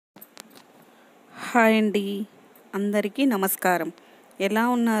Hi అండి, అందరికీ నమస్కారం. ఎలా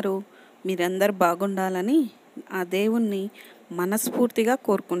ఉన్నారు? మీరందరు బాగుండాలని ఆ దేవుణ్ణి మనస్ఫూర్తిగా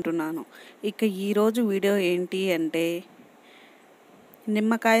కోరుకుంటున్నాను. ఇక ఈరోజు వీడియో ఏంటి అంటే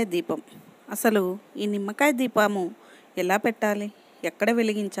నిమ్మకాయ దీపం. అసలు ఈ నిమ్మకాయ దీపము ఎలా పెట్టాలి, ఎక్కడ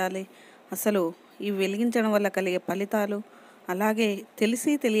వెలిగించాలి, అసలు ఇవి వెలిగించడం వల్ల కలిగే ఫలితాలు, అలాగే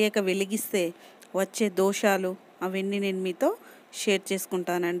తెలిసి తెలియక వెలిగిస్తే వచ్చే దోషాలు అవన్నీ నేను మీతో షేర్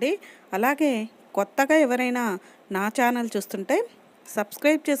చేసుకుంటానండి. అలాగే కొత్తగా ఎవరైనా నా ఛానల్ చూస్తుంటే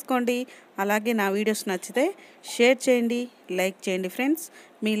సబ్స్క్రైబ్ చేసుకోండి. అలాగే నా వీడియోస్ నచ్చితే షేర్ చేయండి, లైక్ చేయండి ఫ్రెండ్స్.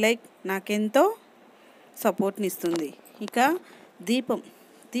 మీ లైక్ నాకెంతో సపోర్ట్ని ఇస్తుంది. ఇక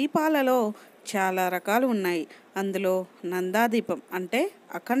దీపాలలో చాలా రకాలు ఉన్నాయి. అందులో నందా దీపం అంటే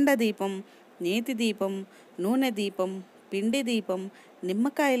అఖండ దీపం, నేతి దీపం, నూనె దీపం, పిండి దీపం,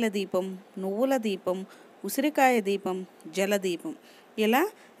 నిమ్మకాయల దీపం, నువ్వుల దీపం, ఉసిరికాయ దీపం, జలదీపం, ఇలా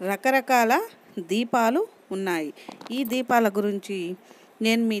రకరకాల దీపాలు ఉన్నాయి. ఈ దీపాల గురించి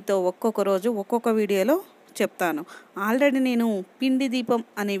నేను మీతో ఒక్కొక్క రోజు ఒక్కొక్క వీడియోలో చెప్తాను. ఆల్రెడీ నేను పిండి దీపం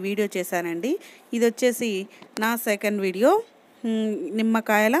అనే వీడియో చేశానండి. ఇది వచ్చేసి నా సెకండ్ వీడియో,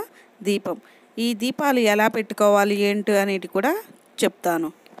 నిమ్మకాయల దీపం. ఈ దీపాలు ఎలా పెట్టుకోవాలి ఏంటి అనేది కూడా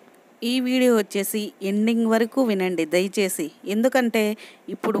చెప్తాను. ఈ వీడియో వచ్చేసి ఎండింగ్ వరకు వినండి దయచేసి. ఎందుకంటే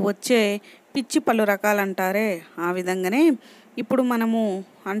ఇప్పుడు వచ్చే పిచ్చి పలు రకాలు అంటారే, ఆ విధంగానే ఇప్పుడు మనము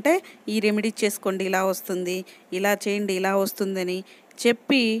అంటే ఈ రెమెడీ చేసుకోండి ఇలా వస్తుంది, ఇలా చేయండి ఇలా వస్తుందని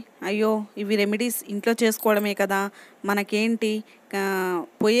చెప్పి, అయ్యో ఇవి రెమెడీస్ ఇంట్లో చేసుకోవడమే కదా, మనకేంటి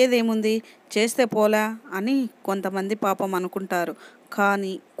పోయేదేముంది, చేస్తే పోలా అని కొంతమంది పాపం అనుకుంటారు.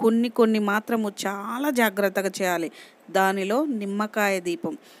 కానీ కొన్ని మాత్రము చాలా జాగ్రత్తగా చేయాలి. దానిలో నిమ్మకాయ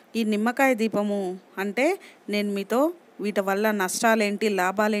దీపం. ఈ నిమ్మకాయ దీపము అంటే నేను మీతో వీటి వల్ల నష్టాలేంటి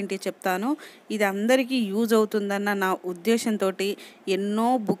లాభాలేంటి చెప్తాను. ఇది అందరికీ యూజ్ అవుతుందన్న నా ఉద్దేశంతో ఎన్నో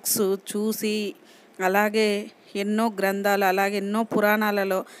బుక్స్ చూసి, అలాగే ఎన్నో గ్రంథాలు, అలాగే ఎన్నో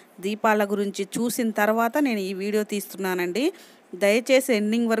పురాణాలలో దీపాల గురించి చూసిన తర్వాత నేను ఈ వీడియో తీస్తున్నానండి. దయచేసి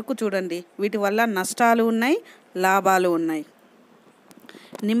ఎండింగ్ వరకు చూడండి. వీటి వల్ల నష్టాలు ఉన్నాయి, లాభాలు ఉన్నాయి.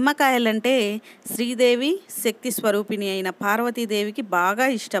 నిమ్మకాయలంటే శ్రీదేవి శక్తి స్వరూపిణి అయిన పార్వతీదేవికి బాగా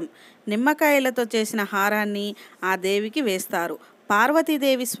ఇష్టం. నిమ్మకాయలతో చేసిన హారాన్ని ఆ దేవికి వేస్తారు.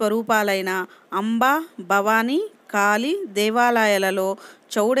 పార్వతీదేవి స్వరూపాలైన అంబ, భవానీ, కాళీ దేవాలయాలలో,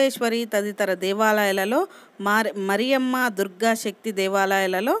 చౌడేశ్వరి తదితర దేవాలయాలలో, మరియమ్మ, దుర్గా శక్తి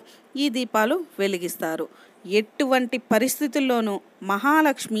దేవాలయాలలో ఈ దీపాలు వెలిగిస్తారు. ఎటువంటి పరిస్థితుల్లోనూ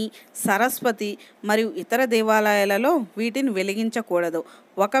మహాలక్ష్మి, సరస్వతి మరియు ఇతర దేవాలయాలలో వీటిని వెలిగించకూడదు.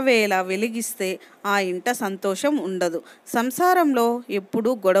 ఒకవేళ వెలిగిస్తే ఆ ఇంట సంతోషం ఉండదు. సంసారంలో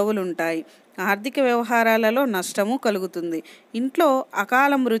ఎప్పుడూ గొడవలుంటాయి. ఆర్థిక వ్యవహారాలలో నష్టము కలుగుతుంది. ఇంట్లో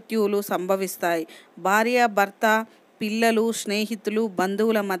అకాల మృత్యువులు సంభవిస్తాయి. భార్య, భర్త, పిల్లలు, స్నేహితులు,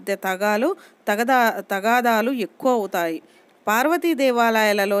 బంధువుల మధ్య తగాదాలు ఎక్కువ అవుతాయి. పార్వతీ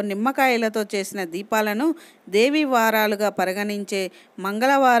దేవాలయాలలో నిమ్మకాయలతో చేసిన దీపాలను దేవి వారాలుగా పరిగణించే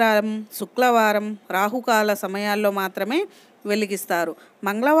మంగళవారం, శుక్రవారం, రాహుకాల సమయాల్లో మాత్రమే వెలిగిస్తారు.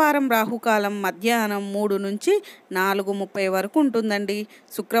 మంగళవారం రాహుకాలం మధ్యాహ్నం 3 నుంచి 4:30 వరకు ఉంటుందండి.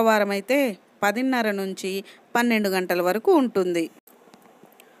 శుక్రవారం అయితే 10:30 నుంచి 12 గంటల వరకు ఉంటుంది.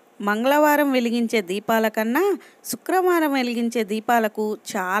 మంగళవారం వెలిగించే దీపాల కన్నా శుక్రవారం వెలిగించే దీపాలకు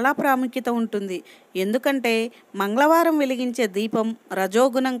చాలా ప్రాముఖ్యత ఉంటుంది. ఎందుకంటే మంగళవారం వెలిగించే దీపం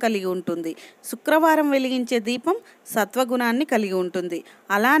రజోగుణం కలిగి ఉంటుంది, శుక్రవారం వెలిగించే దీపం సత్వగుణాన్ని కలిగి ఉంటుంది.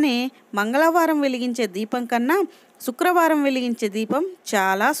 అలానే మంగళవారం వెలిగించే దీపం కన్నా శుక్రవారం వెలిగించే దీపం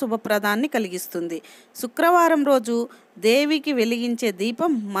చాలా శుభప్రదాన్ని కలిగిస్తుంది. శుక్రవారం రోజు దేవికి వెలిగించే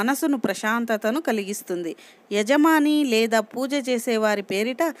దీపం మనసును ప్రశాంతతను కలిగిస్తుంది. యజమాని లేదా పూజ చేసేవారి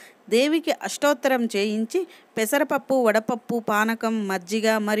పేరిట దేవికి అష్టోత్తరం చేయించి పెసరపప్పు, వడపప్పు, పానకం,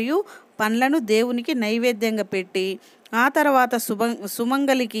 మజ్జిగ మరియు పండ్లను దేవునికి నైవేద్యంగా పెట్టి ఆ తర్వాత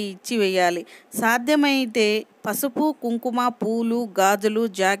సుమంగలికి ఇచ్చి వేయాలి. సాధ్యమైతే పసుపు, కుంకుమ, పూలు, గాజులు,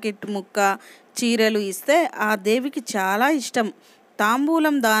 జాకెట్ ముక్క, చీరలు ఇస్తే ఆ దేవికి చాలా ఇష్టం.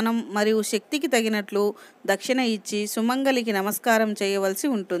 తాంబూలం దానం మరియు శక్తికి తగినట్లు దక్షిణ ఇచ్చి సుమంగలికి నమస్కారం చేయవలసి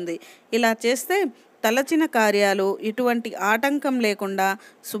ఉంటుంది. ఇలా చేస్తే తలచిన కార్యాలు ఎటువంటి ఆటంకం లేకుండా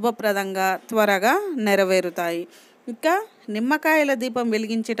శుభప్రదంగా త్వరగా నెరవేరుతాయి. ఇంకా నిమ్మకాయల దీపం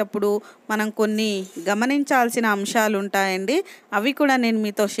వెలిగించేటప్పుడు మనం కొన్ని గమనించాల్సిన అంశాలు ఉంటాయండి. అవి కూడా నేను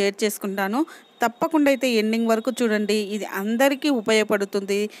మీతో షేర్ చేసుకుంటాను. తప్పకుండా అయితే ఎండింగ్ వరకు చూడండి. ఇది అందరికీ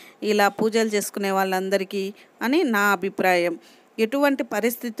ఉపయోగపడుతుంది, ఇలా పూజలు చేసుకునే వాళ్ళందరికీ అని నా అభిప్రాయం. ఎటువంటి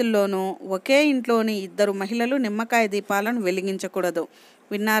పరిస్థితుల్లోనూ ఒకే ఇంట్లోని ఇద్దరు మహిళలు నిమ్మకాయ దీపాలను వెలిగించకూడదు.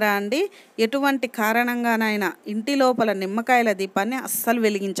 విన్నారా అండి? ఎటువంటి కారణంగానైనా ఇంటి లోపల నిమ్మకాయల దీపాన్ని అస్సలు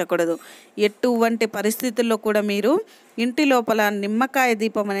వెలిగించకూడదు. ఎటువంటి పరిస్థితుల్లో కూడా మీరు ఇంటి లోపల నిమ్మకాయ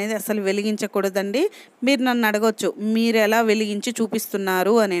దీపం అనేది అసలు వెలిగించకూడదండి. మీరు నన్ను అడగొచ్చు, మీరు ఎలా వెలిగించి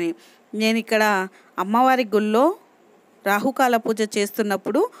చూపిస్తున్నారు అని. నేను ఇక్కడ అమ్మవారి గుళ్ళో రాహుకాల పూజ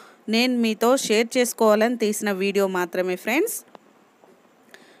చేస్తున్నప్పుడు నేను మీతో షేర్ చేసుకోవాలని తీసిన వీడియో మాత్రమే ఫ్రెండ్స్.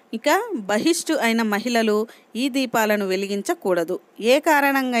 ఇక బహిష్టు అయిన మహిళలు ఈ దీపాలను వెలిగించకూడదు. ఏ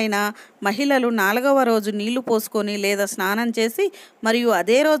కారణంగా మహిళలు 4వ రోజు నీళ్లు పోసుకొని లేదా స్నానం చేసి మరియు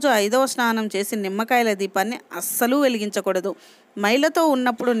అదే రోజు 5వ స్నానం చేసి నిమ్మకాయల దీపాన్ని అస్సలు వెలిగించకూడదు. మైలతో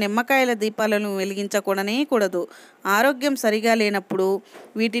ఉన్నప్పుడు నిమ్మకాయల దీపాలను వెలిగించకూడదు. ఆరోగ్యం సరిగా లేనప్పుడు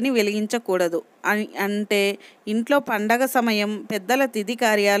వీటిని వెలిగించకూడదు. అంటే ఇంట్లో పండగ సమయం, పెద్దల తిథి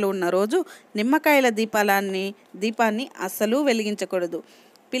కార్యాలు ఉన్న రోజు నిమ్మకాయల దీపాన్ని అస్సలు వెలిగించకూడదు.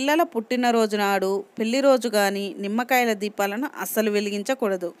 పిల్లల పుట్టినరోజు నాడు, పెళ్లి రోజు కానీ నిమ్మకాయల దీపాలను అస్సలు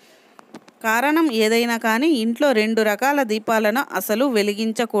వెలిగించకూడదు. కారణం ఏదైనా కానీ ఇంట్లో 2 రకాల దీపాలను అసలు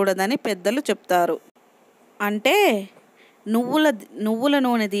వెలిగించకూడదని పెద్దలు చెప్తారు. అంటే నువ్వుల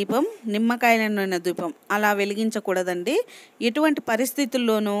నూనె దీపం, నిమ్మకాయల నూనె దీపం అలా వెలిగించకూడదండి. ఎటువంటి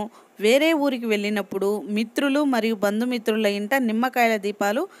పరిస్థితుల్లోనూ వేరే ఊరికి వెళ్ళినప్పుడు మిత్రులు మరియు బంధుమిత్రుల ఇంట నిమ్మకాయల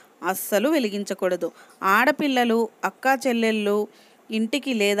దీపాలు అస్సలు వెలిగించకూడదు. ఆడపిల్లలు, అక్కా చెల్లెళ్ళు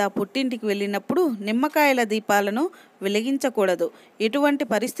ఇంటికి లేదా పుట్టింటికి వెళ్ళినప్పుడు నిమ్మకాయల దీపాలను వెలిగించకూడదు. ఎటువంటి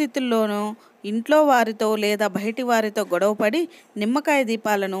పరిస్థితుల్లోనూ ఇంట్లో వారితో లేదా బయటి వారితో గొడవపడి నిమ్మకాయ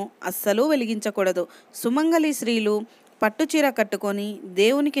దీపాలను అస్సలు వెలిగించకూడదు. సుమంగళి స్త్రీలు పట్టుచీర కట్టుకొని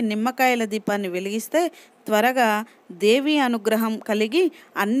దేవునికి నిమ్మకాయల దీపాన్ని వెలిగిస్తే త్వరగా దేవి అనుగ్రహం కలిగి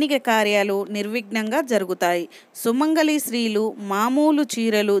అన్ని కార్యాలు నిర్విఘ్నంగా జరుగుతాయి. సుమంగళి స్త్రీలు మామూలు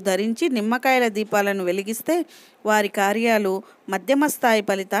చీరలు ధరించి నిమ్మకాయల దీపాలను వెలిగిస్తే వారి కార్యాలు మధ్యమ స్థాయి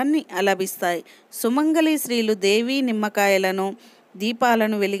ఫలితాన్ని లభిస్తాయి. సుమంగళి స్త్రీలు దేవి నిమ్మకాయలను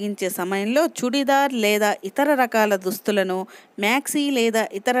దీపాలను వెలిగించే సమయంలో చుడిదార్ లేదా ఇతర రకాల దుస్తులను, మ్యాక్సీ లేదా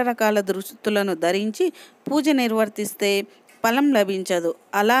ఇతర రకాల దుస్తులను ధరించి పూజ నిర్వర్తిస్తే ఫలం లభించదు.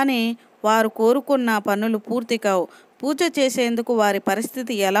 అలానే వారు కోరుకున్న పనులు పూర్తి కావు. పూజ చేసేందుకు వారి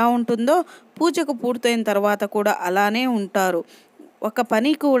పరిస్థితి ఎలా ఉంటుందో పూజకు పూర్తయిన తర్వాత కూడా అలానే ఉంటారు. ఒక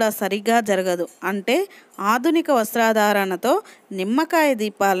పని కూడా సరిగ్గా జరగదు. అంటే ఆధునిక వస్త్రధారణతో నిమ్మకాయ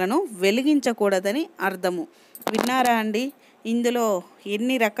దీపాలను వెలిగించకూడదని అర్థము. విన్నారా అండి? ఇందులో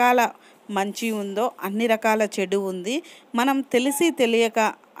ఎన్ని రకాల మంచి ఉందో అన్ని రకాల చెడు ఉంది. మనం తెలిసి తెలియక,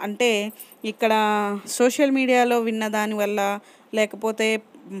 అంటే ఇక్కడ సోషల్ మీడియాలో విన్న దానివల్ల, లేకపోతే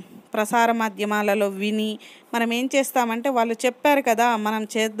ప్రసార మాధ్యమాలలో విని మనం ఏం చేస్తామంటే వాళ్ళు చెప్పారు కదా మనం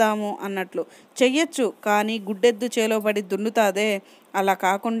చేద్దాము అన్నట్లు చెయ్యొచ్చు. కానీ గుడ్డెద్దు చేలోబడి దున్నుతాదే, అలా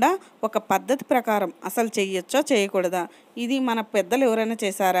కాకుండా ఒక పద్ధతి ప్రకారం అసలు చెయ్యొచ్చా చేయకూడదా, ఇది మన పెద్దలు ఎవరైనా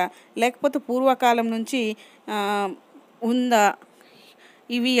చేశారా, లేకపోతే పూర్వకాలం నుంచి ఉందా,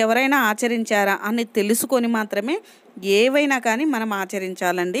 ఇవి ఎవరైనా ఆచరించారా అని తెలుసుకొని మాత్రమే ఏవైనా కానీ మనం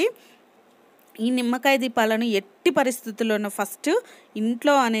ఆచరించాలండి. ఈ నిమ్మకాయ దీపాలను ఎట్టి పరిస్థితుల్లోనూ ఫస్ట్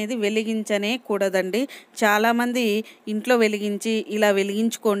ఇంట్లో అనేది వెలిగించనే కూడదండి. చాలామంది ఇంట్లో వెలిగించి ఇలా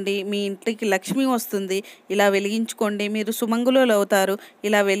వెలిగించుకోండి, మీ ఇంటికి లక్ష్మి వస్తుంది, ఇలా వెలిగించుకోండి, మీరు సుమంగులు అవుతారు,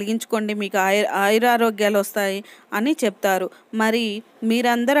 ఇలా వెలిగించుకోండి, మీకు ఆయురారోగ్యాలు వస్తాయి అని చెప్తారు. మరి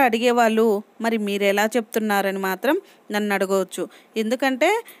మీరందరూ అడిగేవాళ్ళు మరి మీరు ఎలా చెప్తున్నారని మాత్రం నన్ను అడగవచ్చు. ఎందుకంటే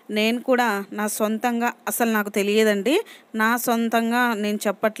నేను కూడా నా సొంతంగా అసలు నాకు తెలియదండి, నా సొంతంగా నేను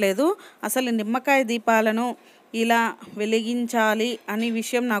చెప్పట్లేదు. అసలు నిమ్మకాయ దీపాలను ఇలా వెలిగించాలి అనే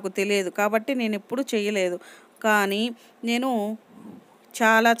విషయం నాకు తెలియదు కాబట్టి నేను ఎప్పుడు చేయలేదు. కానీ నేను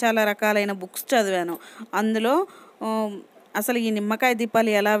చాలా చాలా రకాలైన బుక్స్ చదివాను. అందులో అసలు ఈ నిమ్మకాయ దీపాలు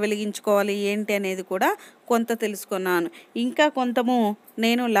ఎలా వెలిగించుకోవాలి ఏంటి అనేది కూడా కొంత తెలుసుకున్నాను. ఇంకా కొంతము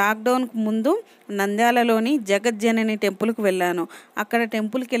నేను లాక్డౌన్కు ముందు నంద్యాలలోని జగజ్జనని టెంపుల్కి వెళ్ళాను. అక్కడ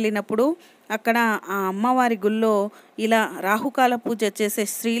టెంపుల్కి వెళ్ళినప్పుడు అక్కడ ఆ అమ్మవారి గుళ్ళో ఇలా రాహుకాల పూజ చేసే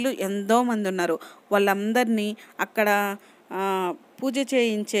స్త్రీలు ఎంతోమంది ఉన్నారు. వాళ్ళందరినీ అక్కడ పూజ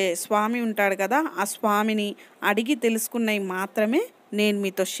చేయించే స్వామి ఉంటాడు కదా, ఆ స్వామిని అడిగి తెలుసుకున్నవి మాత్రమే నేను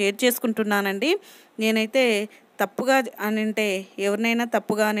మీతో షేర్ చేసుకుంటున్నానండి. నేనైతే తప్పుగా అనింటే ఎవరినైనా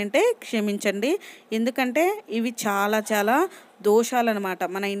తప్పుగా అనింటే క్షమించండి. ఎందుకంటే ఇవి చాలా చాలా దోషాలన్నమాట.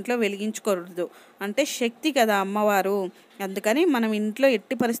 మన ఇంట్లో వెలిగించుకోకూడదు. అంటే శక్తి కదా అమ్మవారు, అందుకని మనం ఇంట్లో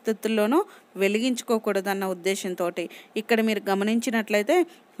ఎట్టి పరిస్థితుల్లోనూ వెలిగించుకోకూడదన్న ఉద్దేశంతో ఇక్కడ మీరు గమనించినట్లయితే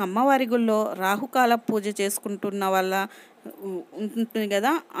అమ్మవారి గుళ్ళో రాహుకాల పూజ చేసుకుంటున్న వల్ల ఉంటుంది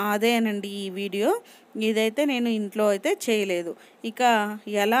కదా, అదేనండి ఈ వీడియో. ఇదైతే నేను ఇంట్లో అయితే చేయలేదు. ఇక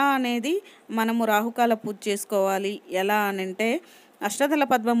ఎలా అనేది మనము రాహుకాల పూజ చేసుకోవాలి ఎలా అని అంటే అష్టదళ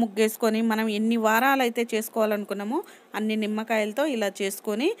పద్మ ముగ్గేసుకొని మనం ఎన్ని వారాలైతే చేసుకోవాలనుకున్నామో అన్ని నిమ్మకాయలతో ఇలా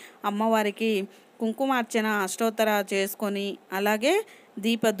చేసుకొని అమ్మవారికి కుంకుమార్చన అష్టోత్తర చేసుకొని అలాగే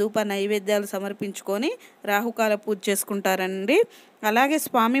దీప ధూప నైవేద్యాలు సమర్పించుకొని రాహుకాల పూజ చేసుకుంటారండి. అలాగే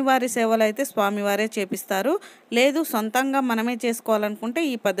స్వామివారి సేవలు అయితే స్వామివారే చేపిస్తారు. లేదు సొంతంగా మనమే చేసుకోవాలనుకుంటే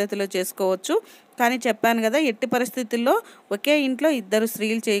ఈ పద్ధతిలో చేసుకోవచ్చు. కానీ చెప్పాను కదా, ఎట్టి పరిస్థితుల్లో ఒకే ఇంట్లో ఇద్దరు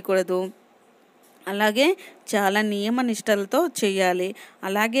స్త్రీలు చేయకూడదు. అలాగే చాలా నియమ నిష్టలతో చేయాలి.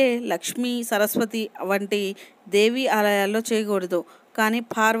 అలాగే లక్ష్మీ సరస్వతి వంటి దేవి ఆలయాల్లో చేయకూడదు. కానీ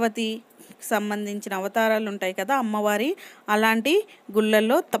పార్వతి సంబంధించిన అవతారాలు ఉంటాయి కదా అమ్మవారి, అలాంటి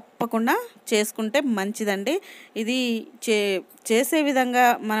గుళ్ళల్లో తప్పకుండా చేసుకుంటే మంచిదండి. ఇది చేసే విధంగా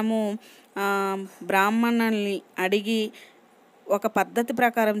మనము బ్రాహ్మణుల్ని అడిగి ఒక పద్ధతి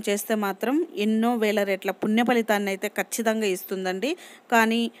ప్రకారం చేస్తే మాత్రం ఎన్నో వేల రెట్ల పుణ్య ఫలితాన్ని అయితే ఖచ్చితంగా ఇస్తుందండి.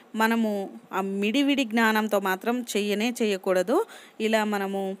 కానీ మనము ఆ మిడివిడి జ్ఞానంతో మాత్రం చేయకూడదు. ఇలా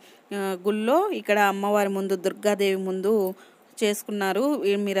మనము గుళ్ళో ఇక్కడ అమ్మవారి ముందు దుర్గాదేవి ముందు చేసుకున్నారు.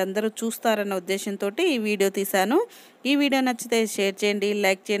 మీరందరూ చూస్తారన్న ఉద్దేశంతో ఈ వీడియో తీశాను. ఈ వీడియో నచ్చితే షేర్ చేయండి,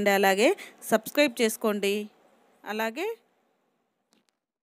 లైక్ చేయండి, అలాగే సబ్స్క్రైబ్ చేసుకోండి. అలాగే